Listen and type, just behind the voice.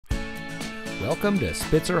Welcome to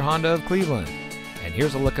Spitzer Honda of Cleveland, and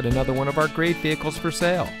here's a look at another one of our great vehicles for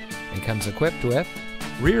sale. It comes equipped with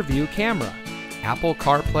rear view camera, Apple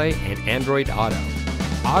CarPlay and Android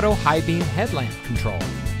Auto high beam headlamp control,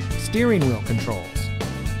 steering wheel controls,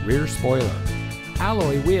 rear spoiler,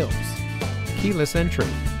 alloy wheels, keyless entry,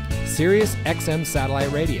 Sirius XM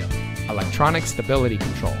satellite radio, electronic stability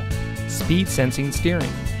control, speed sensing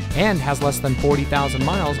steering, and has less than 40,000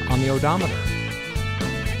 miles on the odometer.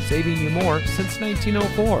 Saving you more since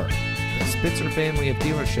 1904. The Spitzer family of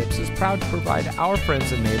dealerships is proud to provide our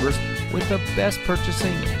friends and neighbors with the best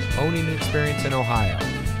purchasing and owning experience in Ohio.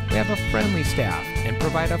 We have a friendly staff and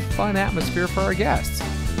provide a fun atmosphere for our guests.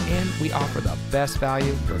 And we offer the best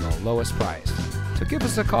value for the lowest price. So give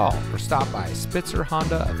us a call or stop by Spitzer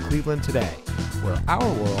Honda of Cleveland today, where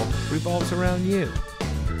our world revolves around you.